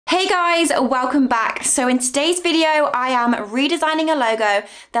Hey guys, welcome back. So in today's video, I am redesigning a logo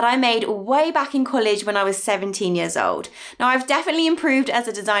that I made way back in college when I was 17 years old. Now I've definitely improved as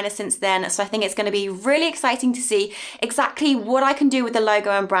a designer since then, so I think it's going to be really exciting to see exactly what I can do with the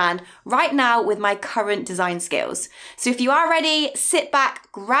logo and brand right now with my current design skills. So if you are ready, sit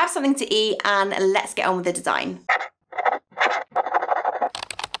back, grab something to eat, and let's get on with the design.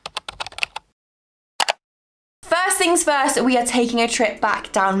 First things first, we are taking a trip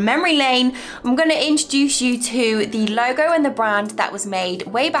back down memory lane. I'm going to introduce you to the logo and the brand that was made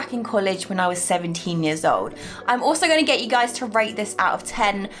way back in college when I was 17 years old. I'm also going to get you guys to rate this out of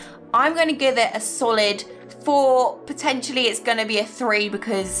 10. I'm going to give it a solid 4, potentially it's going to be a 3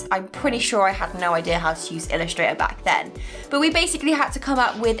 because I'm pretty sure I had no idea how to use Illustrator back then. But we basically had to come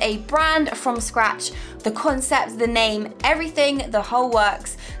up with a brand from scratch, the concept, the name, everything, the whole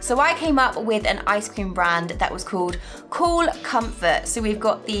works. So I came up with an ice cream brand that was called Cool Comfort. So we've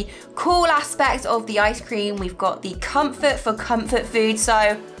got the cool aspect of the ice cream, we've got the comfort for comfort food. So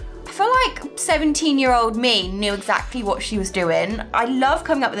I feel like 17-year-old me knew exactly what she was doing. I love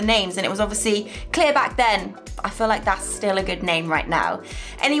coming up with the names, and it was obviously clear back then. I feel like that's still a good name right now.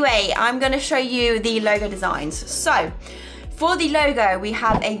 Anyway, I'm gonna show you the logo designs. So for the logo, we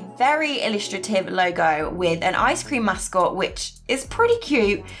have a very illustrative logo with an ice cream mascot, which is pretty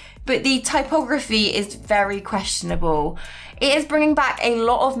cute, but the typography is very questionable. It is bringing back a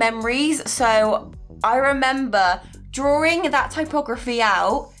lot of memories. So I remember drawing that typography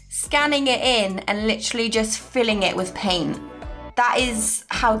out, scanning it in, and literally just filling it with paint. That is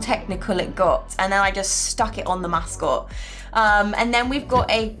how technical it got. And then I just stuck it on the mascot. And then we've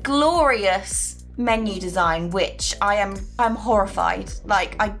got a glorious menu design, which I'm horrified.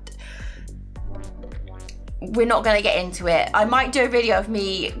 We're not gonna get into it. I might do a video of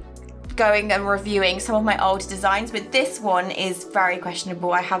me going and reviewing some of my old designs, but this one is very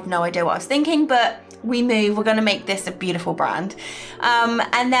questionable. I have no idea what I was thinking, but we move. We're gonna make this a beautiful brand.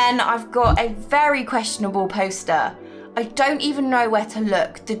 And then I've got a very questionable poster. I don't even know where to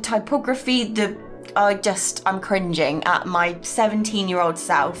look. The typography, I'm cringing at my 17-year-old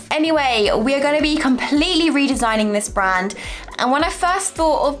self. Anyway, we are going to be completely redesigning this brand. And when I first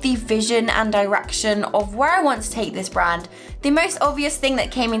thought of the vision and direction of where I want to take this brand, the most obvious thing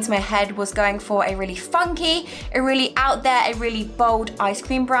that came into my head was going for a really funky, a really out there, a really bold ice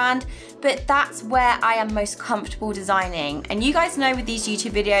cream brand. But that's where I am most comfortable designing. And you guys know with these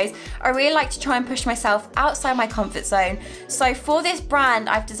YouTube videos, I really like to try and push myself outside my comfort zone. So for this brand,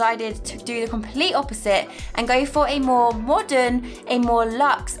 I've decided to do the complete opposite and go for a more modern, a more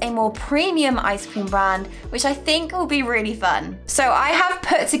luxe, a more premium ice cream brand, which I think will be really fun. So I have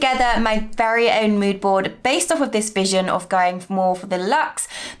put together my very own mood board based off of this vision of going more for the luxe,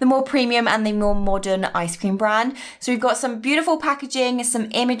 the more premium, and the more modern ice cream brand. So we've got some beautiful packaging, some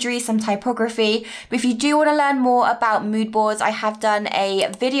imagery, some typography. But if you do want to learn more about mood boards, I have done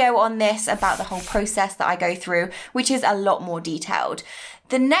a video on this about the whole process that I go through, which is a lot more detailed.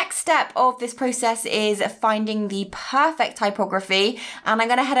 The next step of this process is finding the perfect typography, and I'm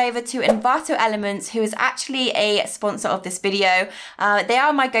going to head over to Envato Elements, who is actually a sponsor of this video. They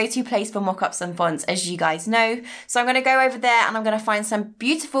are my go-to place for mockups and fonts, as you guys know. So I'm going to go over there and I'm going to find some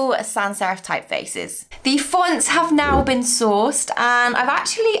beautiful sans serif typefaces. The fonts have now been sourced, and I've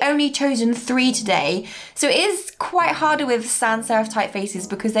actually only chosen 3 today. So it is quite harder with sans serif typefaces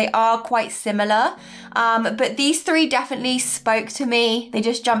because they are quite similar. But these 3 definitely spoke to me. They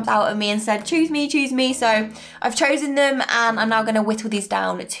just jumped out at me and said, choose me, choose me. So I've chosen them, and I'm now going to whittle these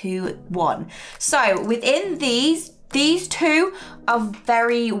down to 1. So within these 2 are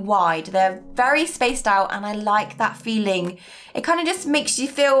very wide. They're very spaced out, and I like that feeling. It kind of just makes you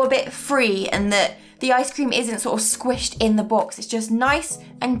feel a bit free, and that the ice cream isn't sort of squished in the box. It's just nice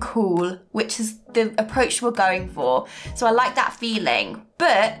and cool, which is the approach we're going for. So I like that feeling.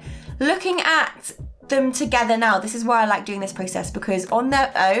 But looking at them together now, this is why I like doing this process, because on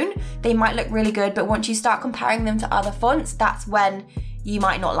their own they might look really good, but once you start comparing them to other fonts, that's when you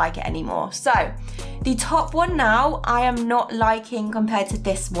might not like it anymore. So the top one now I am not liking compared to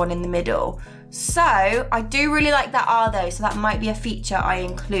this one in the middle. So I do really like that R though, so that might be a feature I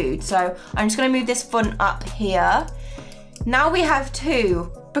include. So I'm just going to move this font up here. Now we have 2.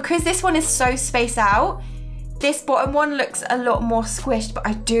 Because this one is so spaced out, this bottom one looks a lot more squished, but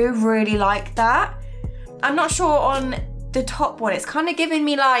I do really like that. I'm not sure on the top one, it's kind of giving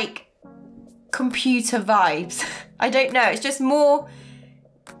me like computer vibes. I don't know, it's just more,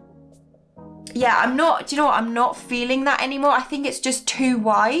 yeah, do you know what, I'm not feeling that anymore. I think it's just too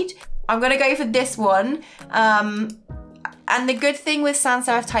wide. I'm gonna go for this one. And the good thing with sans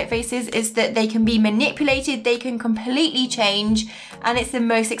serif typefaces is that they can be manipulated, they can completely change, and it's the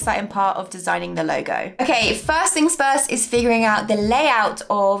most exciting part of designing the logo. Okay, first things first is figuring out the layout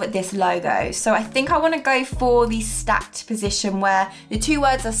of this logo. So I think I want to go for the stacked position where the two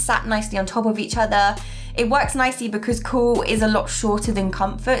words are sat nicely on top of each other. It works nicely because cool is a lot shorter than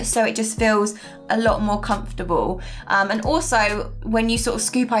comfort, so it just feels a lot more comfortable. And also, when you sort of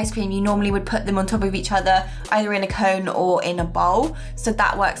scoop ice cream, you normally would put them on top of each other, either in a cone or in a bowl, so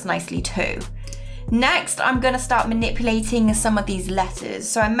that works nicely too. Next, I'm gonna start manipulating some of these letters.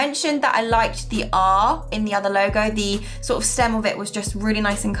 So I mentioned that I liked the R in the other logo. The sort of stem of it was just really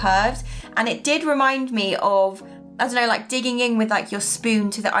nice and curved, and it did remind me of, I don't know, like digging in with like your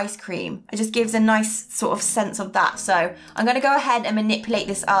spoon to the ice cream. It just gives a nice sort of sense of that. So I'm gonna go ahead and manipulate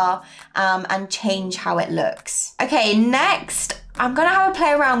this R and change how it looks. Okay, next, I'm gonna have a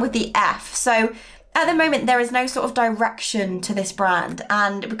play around with the F. So at the moment, there is no sort of direction to this brand.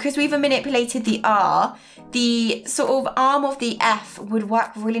 And because we've manipulated the R, the sort of arm of the F would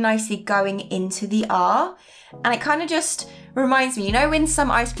work really nicely going into the R. And it kind of just reminds me, you know, in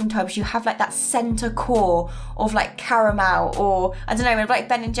some ice cream tubs, you have like that center core of like caramel, or I don't know, in like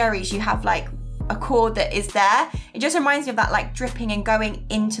Ben & Jerry's, you have like a core that is there. It just reminds me of that like dripping and going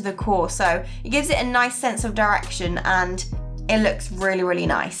into the core. So it gives it a nice sense of direction and it looks really, really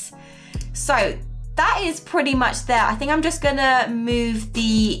nice. So that is pretty much there. I think I'm just gonna move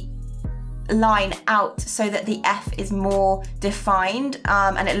the line out so that the F is more defined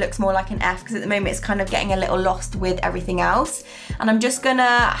and it looks more like an F, because at the moment it's kind of getting a little lost with everything else. And I'm just gonna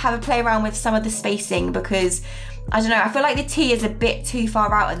have a play around with some of the spacing because I don't know, I feel like the T is a bit too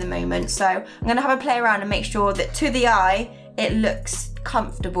far out at the moment. So I'm gonna have a play around and make sure that to the eye it looks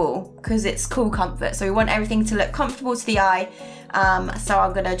comfortable, because it's cool comfort. So we want everything to look comfortable to the eye. So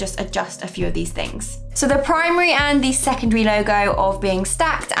I'm gonna just adjust a few of these things. So the primary and the secondary logo of being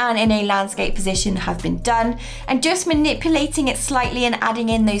stacked and in a landscape position have been done, and just manipulating it slightly and adding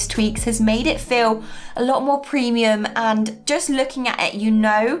in those tweaks has made it feel a lot more premium, and just looking at it, you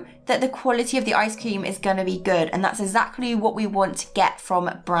know that the quality of the ice cream is gonna be good, and that's exactly what we want to get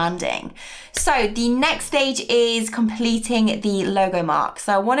from branding. So the next stage is completing the logo mark.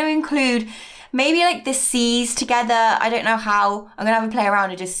 So I want to include maybe like the C's together. I don't know how. I'm gonna have a play around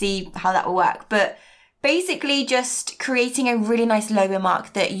and just see how that will work. But basically just creating a really nice logo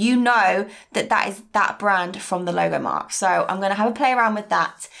mark that you know that that is that brand from the logo mark. So I'm gonna have a play around with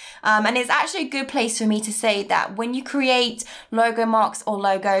that. And it's actually a good place for me to say that when you create logo marks or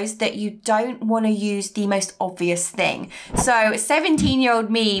logos, that you don't want to use the most obvious thing. So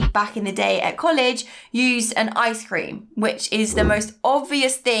 17-year-old me back in the day at college used an ice cream, which is the most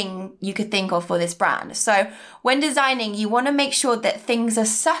obvious thing you could think of for this brand. So when designing, you want to make sure that things are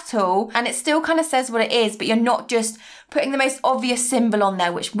subtle and it still kind of says what it is, but you're not just putting the most obvious symbol on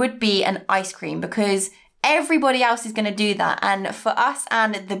there, which would be an ice cream, because everybody else is going to do that. And for us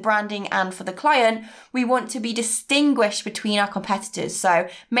and the branding and for the client, we want to be distinguished between our competitors. So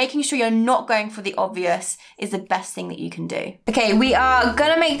making sure you're not going for the obvious is the best thing that you can do. Okay, we are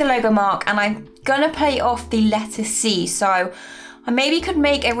going to make the logo mark and I'm going to play off the letter C. So I maybe could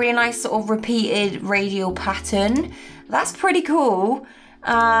make a really nice sort of repeated radial pattern. That's pretty cool.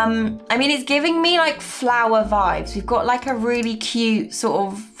 I mean, it's giving me like flower vibes. We've got like a really cute sort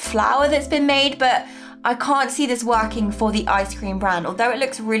of flower that's been made, but I can't see this working for the ice cream brand. Although it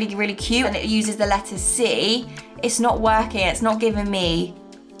looks really, really cute and it uses the letter C, it's not working. It's not giving me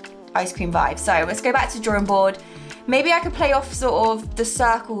ice cream vibes. So let's go back to the drawing board. Maybe I could play off sort of the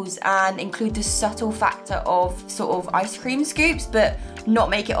circles and include the subtle factor of sort of ice cream scoops, but not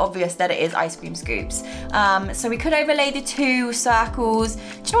make it obvious that it is ice cream scoops. So we could overlay the two circles. Do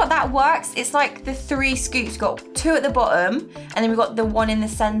you know what, that works? It's like the 3 scoops, got 2 at the bottom and then we've got the 1 in the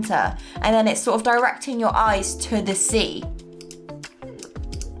center, and then it's sort of directing your eyes to the C.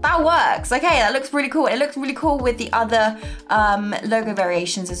 That works. Okay, that looks really cool. It looks really cool with the other logo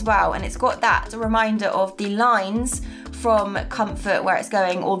variations as well. And it's got that reminder of the lines from Comfort where it's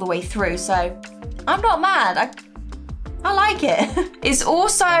going all the way through. So I'm not mad. I like it. It's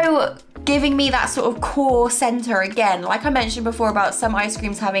also giving me that sort of core center again. Like I mentioned before about some ice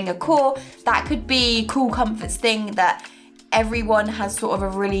creams having a core, that could be Cool Comfort's thing, that everyone has sort of a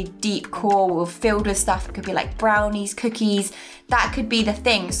really deep core filled with stuff. It could be like brownies, cookies, that could be the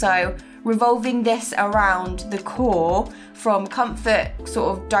thing. So revolving this around the core from Comfort,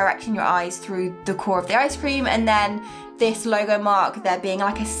 sort of directing your eyes through the core of the ice cream, and then this logo mark there being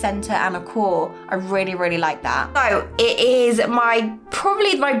like a center and a core. I really, really like that. So it is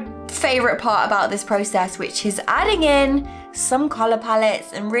probably my favorite part about this process, which is adding in some color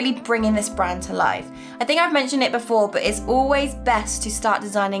palettes and really bringing this brand to life. I think I've mentioned it before, but it's always best to start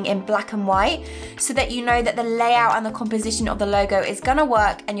designing in black and white so that you know that the layout and the composition of the logo is gonna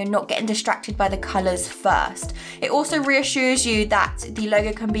work and you're not getting distracted by the colors first. It also reassures you that the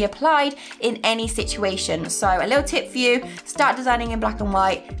logo can be applied in any situation. So a little tip for you, start designing in black and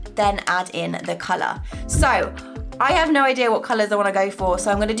white, then add in the color. So I have no idea what colors I want to go for,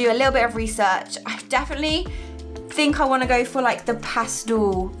 so I'm going to do a little bit of research. I definitely think I want to go for like the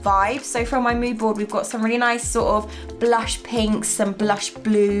pastel vibe. So from my mood board, we've got some really nice sort of blush pinks, some blush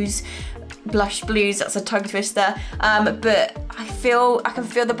blues, that's a tongue twister, but I can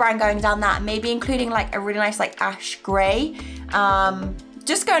feel the brand going down that, maybe including like a really nice like ash grey.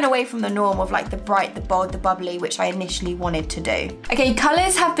 Just going away from the norm of like the bright, the bold, the bubbly, which I initially wanted to do. Okay,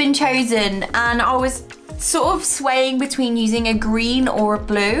 colours have been chosen and I was sort of swaying between using a green or a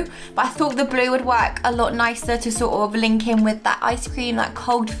blue, but I thought the blue would work a lot nicer to sort of link in with that ice cream, that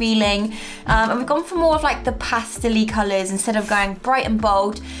cold feeling. And we've gone for more of like the pastel-y colours instead of going bright and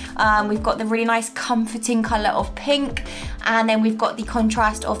bold. We've got the really nice comforting colour of pink, and then we've got the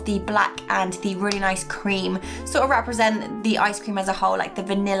contrast of the black and the really nice cream, sort of represent the ice cream as a whole, like the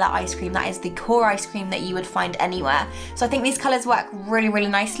vanilla ice cream. That is the core ice cream that you would find anywhere. So I think these colours work really, really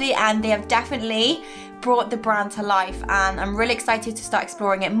nicely, and they have definitely brought the brand to life, and I'm really excited to start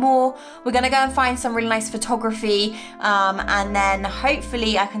exploring it more. We're gonna go and find some really nice photography, and then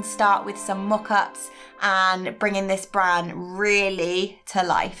hopefully I can start with some mock-ups and bringing this brand really to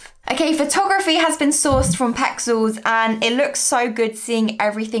life. Okay, photography has been sourced from Pexels and it looks so good seeing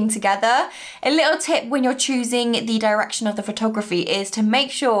everything together. A little tip when you're choosing the direction of the photography is to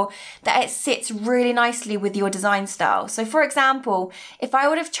make sure that it sits really nicely with your design style. So for example, if I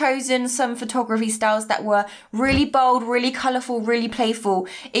would have chosen some photography styles that were really bold, really colourful, really playful,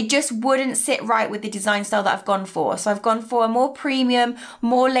 it just wouldn't sit right with the design style that I've gone for. So I've gone for a more premium,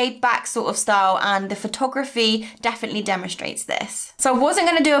 more laid back sort of style, and the photography definitely demonstrates this. So I wasn't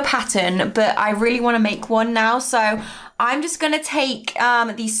going to do a pattern, but I really want to make one now. So I'm just going to take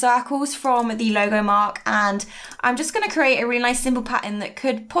these circles from the logo mark, and I'm just going to create a really nice simple pattern that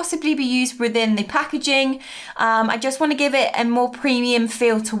could possibly be used within the packaging. I just want to give it a more premium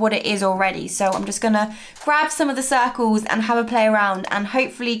feel to what it is already. So I'm just going to grab some of the circles and have a play around and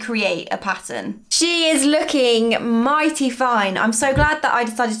hopefully create a pattern. She is looking mighty fine. I'm so glad that I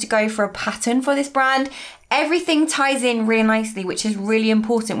decided to go for a pattern for this brand. Everything ties in really nicely, which is really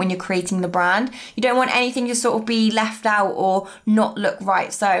important when you're creating the brand. You don't want anything to sort of be left out or not look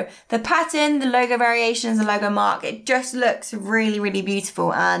right. So the pattern, the logo variations, the logo mark, it just looks really, really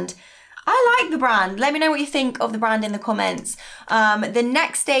beautiful, and I like the brand. Let me know what you think of the brand in the comments. The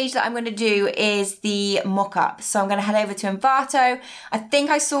next stage that I'm going to do is the mock-up. So I'm going to head over to Envato. I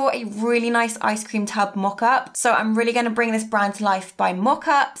think I saw a really nice ice cream tub mock-up. So I'm really going to bring this brand to life by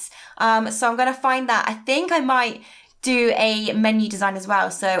mock-ups. So I'm going to find that. I think I might do a menu design as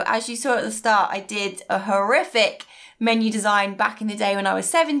well. So as you saw at the start, I did a horrific menu design back in the day when I was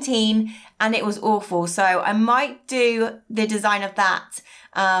 17 and it was awful. So I might do the design of that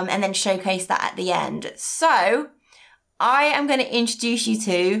and then showcase that at the end. So I am going to introduce you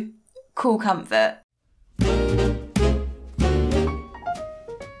to Cool Comfort.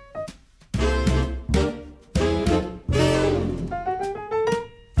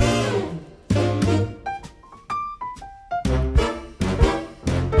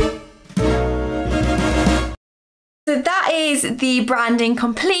 So that is the branding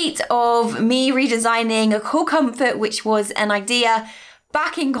complete of me redesigning a Cool Comfort, which was an idea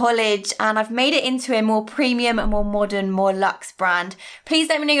back in college, and I've made it into a more premium, a more modern, more luxe brand. Please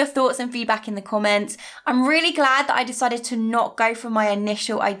let me know your thoughts and feedback in the comments. I'm really glad that I decided to not go for my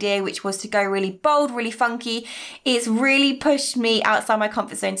initial idea, which was to go really bold, really funky. It's really pushed me outside my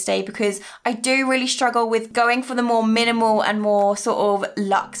comfort zone today, because I do really struggle with going for the more minimal and more sort of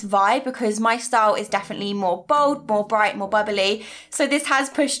luxe vibe, because my style is definitely more bold, more bright, more bubbly. So this has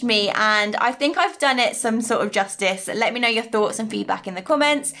pushed me, and I think I've done it some sort of justice. Let me know your thoughts and feedback in the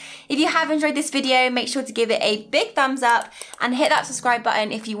comments. If you have enjoyed this video, make sure to give it a big thumbs up and hit that subscribe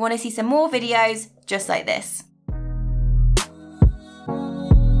button if you want to see some more videos just like this.